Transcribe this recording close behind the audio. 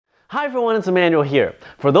Hi everyone, it's Emmanuel here.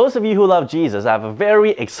 For those of you who love Jesus, I have a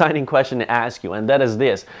very exciting question to ask you, and that is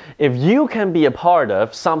this. If you can be a part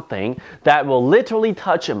of something that will literally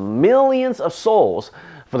touch millions of souls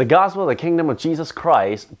for the gospel of the kingdom of Jesus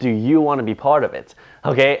Christ, do you want to be part of it?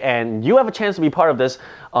 Okay, and you have a chance to be part of this,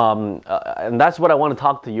 and that's what I want to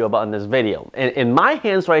talk to you about in this video. In my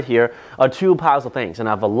hands right here are two piles of things, and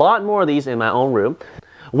I have a lot more of these in my own room.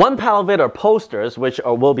 One pile of it are posters, which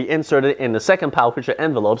will be inserted in the second pile, which are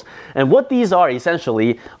envelopes. And what these are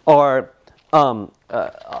essentially are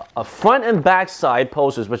a front and back side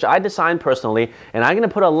posters, which I designed personally. And I'm going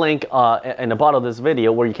to put a link in the bottom of this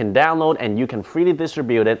video where you can download and you can freely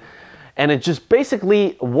distribute it. And it just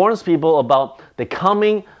basically warns people about the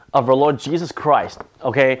coming of our Lord Jesus Christ,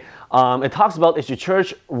 okay? It talks about, is your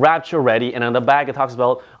church rapture ready? And on the back it talks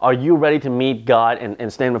about, are you ready to meet God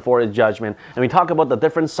and stand before His judgment? And we talk about the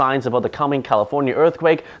different signs about the coming California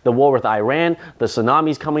earthquake, the war with Iran, the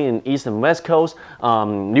tsunamis coming in East and West Coast,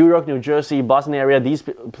 New York, New Jersey, Boston area, these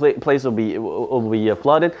places will be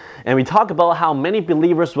flooded. And we talk about how many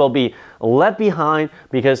believers will be left behind,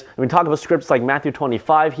 because we talk about scripts like Matthew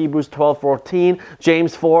 25, Hebrews 12:14,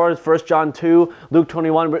 James 4, 1 John 2, Luke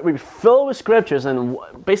 21. We're filled with scriptures and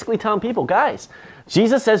basically telling people, guys,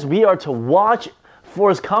 Jesus says we are to watch for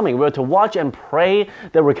His coming. We're to watch and pray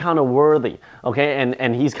that we're counted worthy, okay?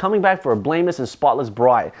 And He's coming back for a blameless and spotless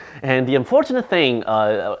bride. And the unfortunate thing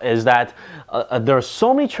is that there are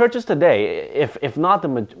so many churches today, if not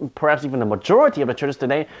perhaps even the majority of the churches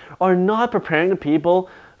today, are not preparing the people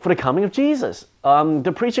for the coming of Jesus.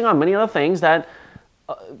 They're preaching on many other things that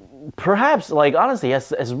perhaps, like, honestly,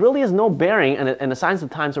 has really no bearing in the signs of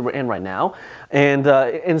the times that we're in right now. And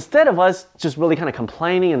instead of us just really kind of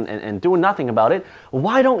complaining and doing nothing about it,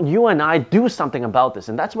 why don't you and I do something about this?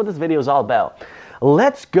 And that's what this video is all about.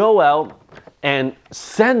 Let's go out and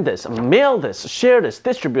send this, mail this, share this,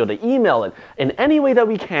 distribute it, email it in any way that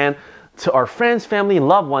we can to our friends, family, and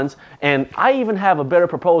loved ones. And I even have a better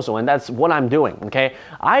proposal, and that's what I'm doing, okay?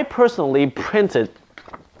 I personally printed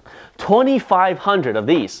 2,500 of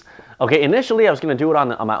these. Okay, initially I was going to do it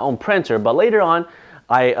on my own printer, but later on,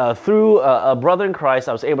 through a brother in Christ,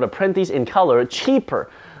 I was able to print these in color cheaper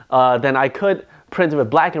than I could print it with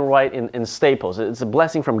black and white in staples. It's a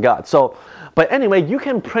blessing from God. So, but anyway, you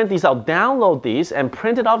can print these out, download these, and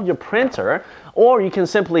print it off your printer, or you can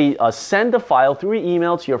simply send the file through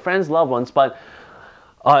email to your friends, loved ones. But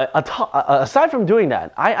aside from doing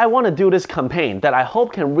that, I want to do this campaign that I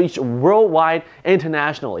hope can reach worldwide,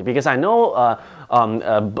 internationally, because I know,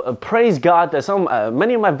 praise God, that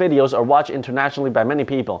many of my videos are watched internationally by many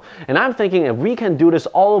people. And I'm thinking if we can do this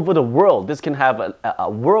all over the world, this can have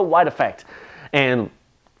a worldwide effect. And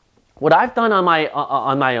what I've done on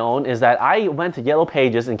my own is that I went to Yellow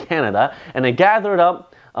Pages in Canada and I gathered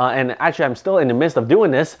up, and actually I'm still in the midst of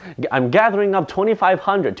doing this, I'm gathering up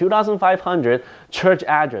 2,500 church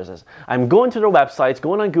addresses. I'm going to their websites,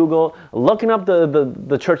 going on Google, looking up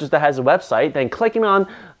the churches that has a website, then clicking on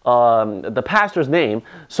the pastor's name.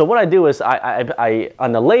 So what I do is I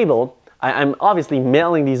on the label, I'm obviously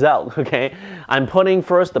mailing these out, okay? I'm putting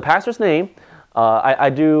first the pastor's name. I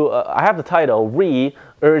have the title,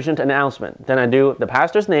 Urgent Announcement. Then I do the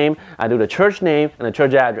pastor's name, I do the church name, and the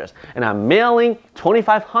church address. And I'm mailing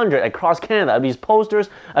 2,500 across Canada, these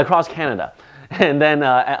posters across Canada. And then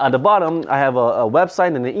at the bottom, I have a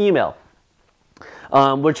website and an email.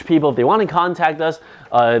 Which people, if they want to contact us,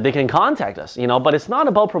 they can contact us, you know. But it's not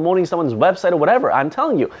about promoting someone's website or whatever. I'm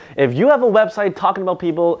telling you, if you have a website talking about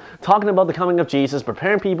people, talking about the coming of Jesus,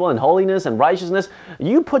 preparing people in holiness and righteousness,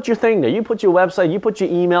 you put your thing there. You put your website, you put your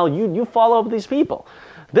email, you follow up with these people.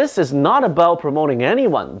 This is not about promoting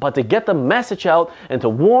anyone, but to get the message out and to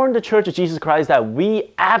warn the Church of Jesus Christ that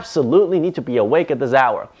we absolutely need to be awake at this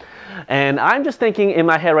hour. And I'm just thinking in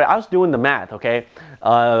my head, right, I was doing the math, okay,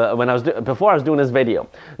 before I was doing this video.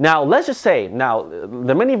 Now, let's just say,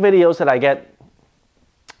 the many videos that I get,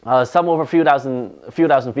 some over a few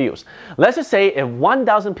thousand views. Let's just say if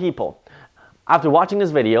 1,000 people, after watching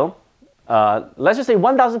this video, let's just say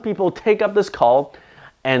 1,000 people take up this call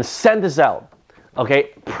and send this out, okay,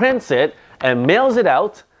 prints it and mails it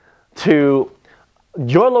out to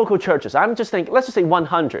your local churches. I'm just thinking, let's just say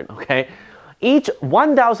 100, okay? Each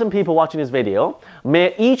 1,000 people watching this video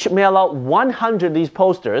may each mail out 100 of these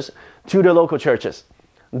posters to their local churches.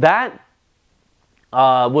 That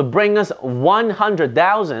would bring us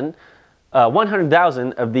 100,000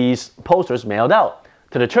 of these posters mailed out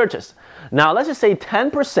to the churches. Now, let's just say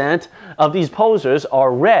 10% of these posters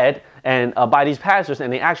are read and by these pastors,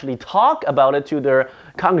 and they actually talk about it to their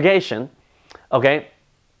congregation. Okay,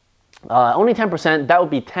 only 10%. That would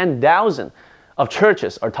be 10,000 of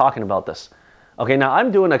churches are talking about this. Okay, now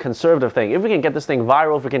I'm doing a conservative thing. If we can get this thing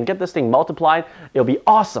viral, if we can get this thing multiplied, it'll be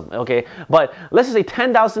awesome. Okay, but let's just say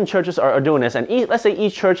 10,000 churches are doing this, and let's say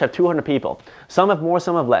each church have 200 people. Some have more,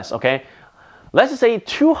 some have less. Okay, let's just say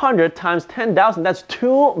 200 times 10,000. That's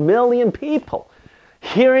 2 million people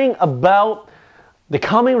hearing about the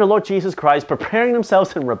coming of the Lord Jesus Christ, preparing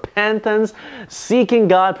themselves in repentance, seeking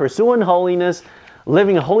God, pursuing holiness,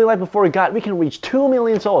 living a holy life before God. We can reach 2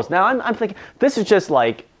 million souls. Now I'm thinking this is just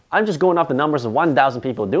like, I'm just going off the numbers of 1,000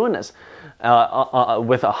 people doing this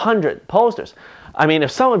with 100 posters. I mean,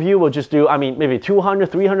 if some of you will just do, I mean, maybe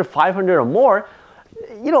 200, 300, 500 or more,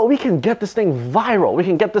 you know, we can get this thing viral. We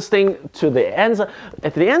can get this thing to the ends of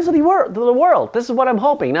the world. This is what I'm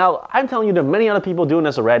hoping. Now, I'm telling you, there are many other people doing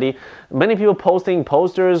this already. Many people posting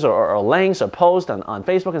posters or links or posts on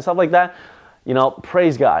Facebook and stuff like that. You know,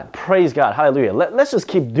 praise God. Praise God. Hallelujah. Let's just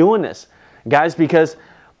keep doing this, guys, because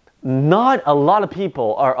not a lot of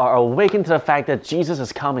people are awakened to the fact that Jesus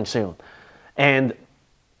is coming soon. And,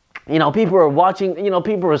 you know, people are watching, you know,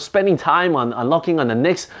 people are spending time on looking on the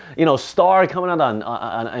next, you know, star coming out on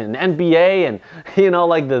NBA and, you know,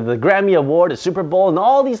 like the Grammy Award, the Super Bowl, and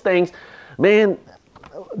all these things. Man,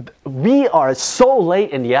 we are so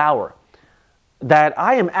late in the hour that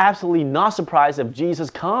I am absolutely not surprised if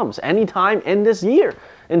Jesus comes anytime in this year.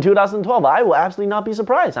 In 2012, I will absolutely not be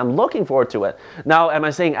surprised. I'm looking forward to it. Now, am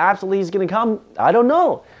I saying absolutely he's going to come? I don't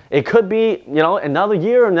know. It could be, you know, another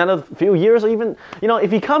year, another few years, or even, you know, if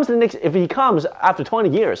he comes after 20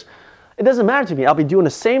 years, it doesn't matter to me. I'll be doing the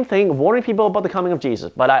same thing, warning people about the coming of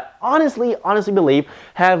Jesus. But I honestly believe,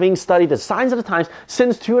 having studied the signs of the times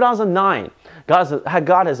since 2009,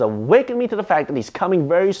 God has awakened me to the fact that he's coming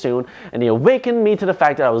very soon, and he awakened me to the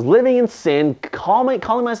fact that I was living in sin, calling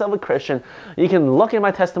myself a Christian. You can look at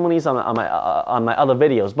my testimonies on my other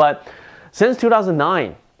videos. But since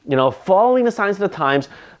 2009, you know, following the signs of the times,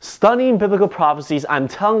 studying biblical prophecies, I'm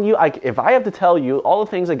telling you, if I have to tell you all the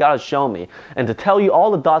things that God has shown me, and to tell you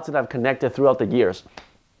all the dots that I've connected throughout the years,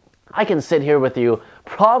 I can sit here with you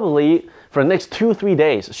probably for the next 2-3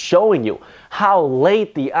 days, showing you how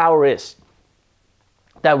late the hour is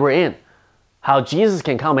that we're in, how Jesus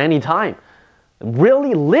can come anytime,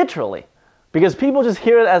 really, literally, because people just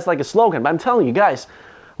hear it as like a slogan. But I'm telling you guys,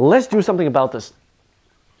 let's do something about this.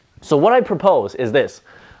 So what I propose is this,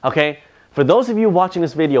 okay? For those of you watching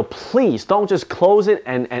this video, please don't just close it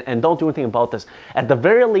and don't do anything about this. At the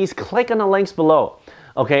very least, click on the links below,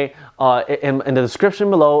 okay? In the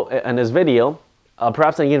description below in this video,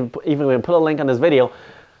 perhaps I can even put a link on this video.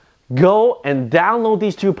 Go and download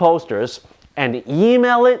these 2 posters and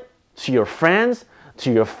email it to your friends,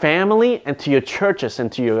 to your family, and to your churches,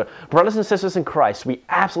 and to your brothers and sisters in Christ. We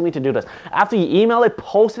absolutely need to do this. After you email it,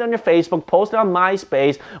 post it on your Facebook, post it on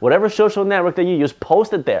MySpace, whatever social network that you use,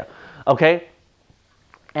 post it there, okay?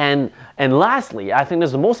 And lastly, I think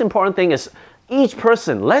the most important thing is each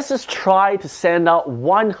person, let's just try to send out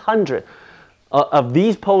 100 of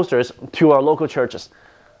these posters to our local churches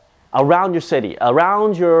around your city,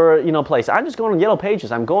 around your, you know, place. I'm just going on Yellow Pages.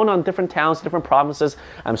 I'm going on different towns, different provinces.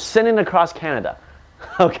 I'm sending across Canada.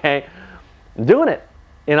 Okay, I'm doing it.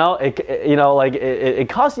 You know, it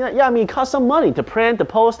costs. Yeah, I mean, it costs some money to print, the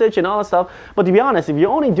postage, and all that stuff. But to be honest, if you're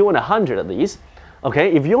only doing 100 of these,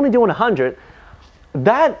 okay, if you're only doing 100,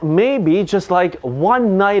 that may be just like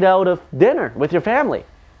one night out of dinner with your family,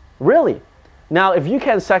 really. Now, if you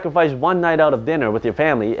can't sacrifice one night out of dinner with your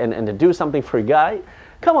family and to do something for God,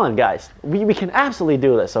 come on, guys. We can absolutely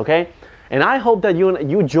do this, okay? And I hope that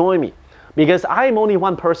you join me, because I am only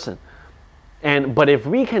one person. But if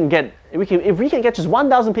we can get just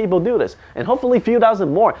 1,000 people do this, and hopefully a few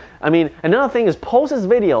thousand more. I mean, another thing is post this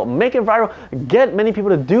video, make it viral, get many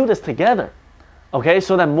people to do this together. Okay,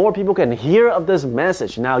 so that more people can hear of this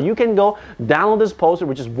message. Now you can go download this poster,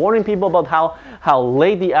 which is warning people about how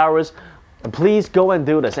late the hour is. Please go and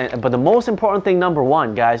do this. But the most important thing, number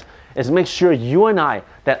one, guys, is make sure you and I,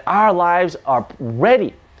 that our lives are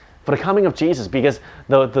ready for the coming of Jesus. Because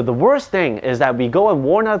the worst thing is that we go and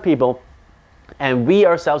warn other people, and we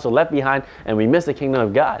ourselves are left behind, and we miss the kingdom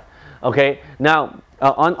of God. Okay, now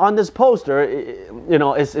on this poster, you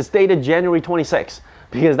know, it's dated January 26th,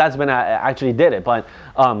 because that's when I actually did it. But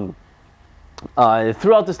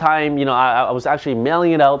throughout this time, you know, I was actually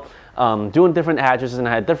mailing it out, doing different addresses, and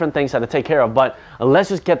I had different things I had to take care of. But let's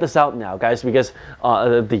just get this out now, guys, because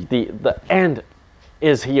the end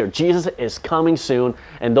is here. Jesus is coming soon,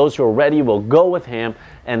 and those who are ready will go with him.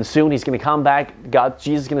 And soon he's going to come back.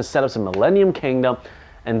 Jesus is going to set up some millennium kingdom,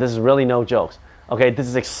 and this is really no jokes. Okay, this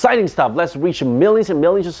is exciting stuff. Let's reach millions and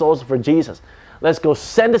millions of souls for Jesus. Let's go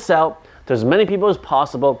send this out to as many people as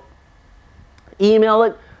possible. Email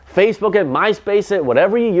it, Facebook it, MySpace it,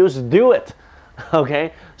 whatever you use, do it.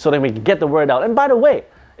 okay? So that we can get the word out. And by the way,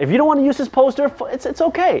 if you don't want to use this poster, it's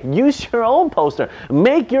okay. Use your own poster.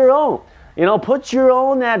 Make your own. You know, put your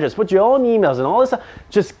own address, put your own emails and all this stuff.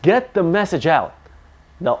 Just get the message out.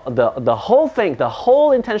 The whole thing, the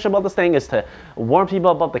whole intention about this thing is to warn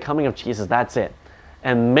people about the coming of Jesus. That's it.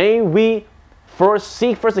 And may we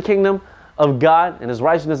seek first the kingdom of God and His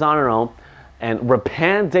righteousness on our own, and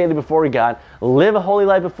repent daily before God, live a holy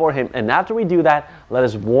life before Him. And after we do that, let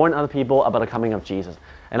us warn other people about the coming of Jesus.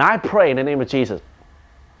 And I pray in the name of Jesus.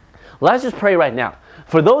 Let's just pray right now.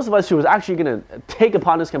 For those of us who is actually going to take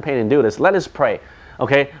upon this campaign and do this, let us pray,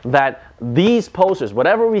 okay, that these posters,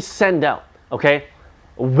 whatever we send out, okay,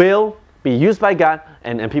 will be used by God,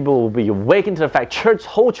 and people will be awakened to the fact,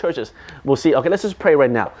 whole churches will see. Okay, let's just pray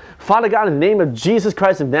right now. Father God, in the name of Jesus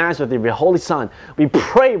Christ of Nazareth, your Holy Son, we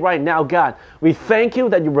pray right now, God. We thank you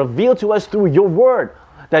that you reveal to us through your word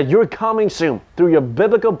that you're coming soon, through your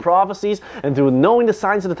biblical prophecies and through knowing the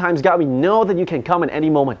signs of the times. God, we know that you can come at any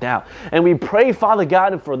moment now. And we pray, Father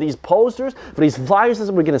God, for these posters, for these flyers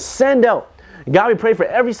that we're going to send out. God, we pray for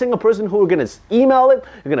every single person who are going to email it,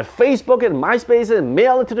 you're going to Facebook it, and MySpace it, and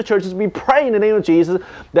mail it to the churches. We pray in the name of Jesus,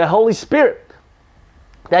 the Holy Spirit,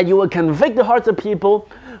 that you will convict the hearts of people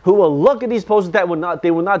who will look at these posters, they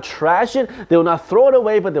will not trash it, they will not throw it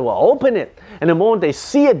away, but they will open it. And the moment they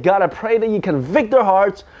see it, God, I pray that you convict their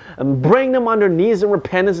hearts and bring them on their knees in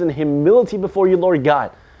repentance and humility before you, Lord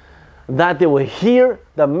God. That they will hear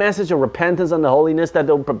the message of repentance and the holiness, that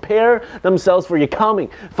they'll prepare themselves for your coming.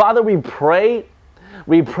 Father, we pray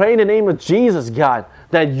in the name of Jesus, God,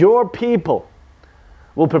 that your people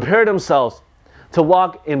will prepare themselves to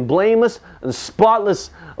walk in blameless and spotless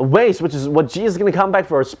ways, which is what Jesus is going to come back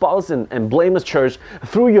for, a spotless and blameless church.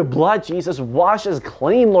 Through your blood, Jesus, wash us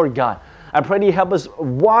clean, Lord God. I pray that you help us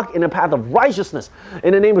walk in a path of righteousness.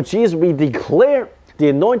 In the name of Jesus, we declare the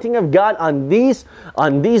anointing of God on these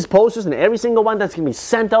posters and every single one that's going to be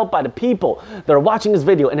sent out by the people that are watching this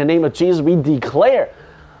video. In the name of Jesus, we declare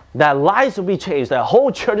that lives will be changed, that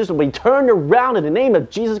whole churches will be turned around in the name of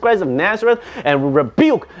Jesus Christ of Nazareth, and we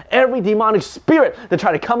rebuke every demonic spirit that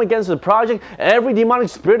try to come against the project, every demonic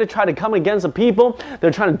spirit that try to come against the people that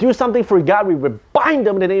are trying to do something for God. We bind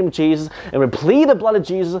them in the name of Jesus, and we plead the blood of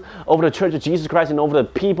Jesus over the church of Jesus Christ and over the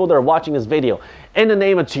people that are watching this video. In the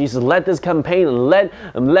name of Jesus, let this campaign, let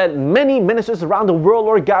many ministers around the world,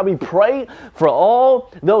 Lord God, we pray for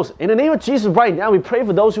all those. In the name of Jesus right now, we pray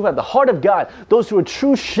for those who have the heart of God, those who are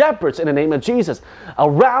true shepherds in the name of Jesus.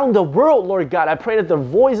 Around the world, Lord God, I pray that their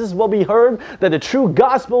voices will be heard, that the true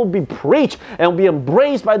gospel will be preached and will be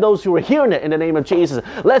embraced by those who are hearing it in the name of Jesus.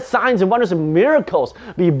 Let signs and wonders and miracles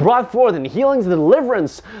be brought forth, and healings and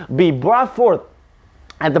deliverance be brought forth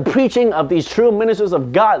at the preaching of these true ministers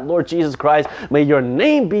of God, Lord Jesus Christ. May your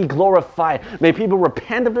name be glorified. May people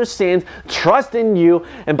repent of their sins, trust in you,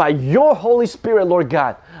 and by your Holy Spirit, Lord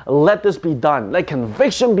God, let this be done. Let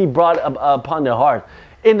conviction be brought upon their heart.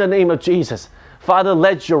 In the name of Jesus. Father,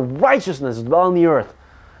 let your righteousness dwell on the earth.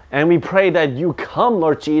 And we pray that you come,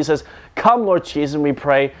 Lord Jesus. Come, Lord Jesus, and we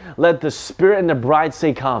pray. Let the Spirit and the bride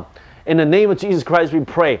say, come. In the name of Jesus Christ, we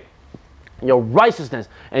pray. Your righteousness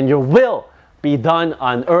and your will be done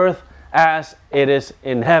on earth as it is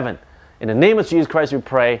in heaven. In the name of Jesus Christ we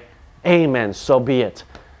pray. Amen. So be it.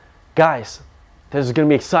 Guys, this is going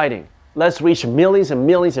to be exciting. Let's reach millions and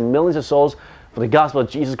millions and millions of souls for the gospel of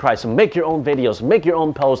Jesus Christ. So make your own videos, make your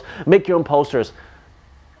own posts, make your own posters.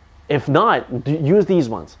 If not, use these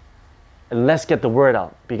ones. And let's get the word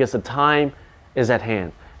out, because the time is at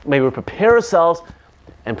hand. May we prepare ourselves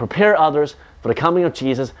and prepare others for the coming of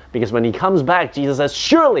Jesus, because when he comes back, Jesus says,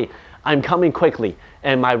 surely I'm coming quickly,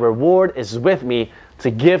 and my reward is with me to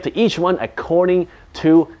give to each one according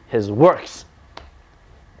to his works.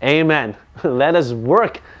 Amen. Let us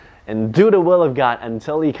work and do the will of God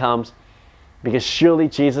until he comes, because surely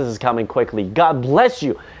Jesus is coming quickly. God bless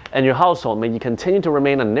you and your household. May you continue to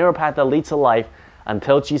remain on a narrow path that leads to life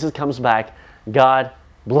until Jesus comes back. God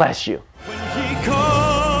bless you. When he comes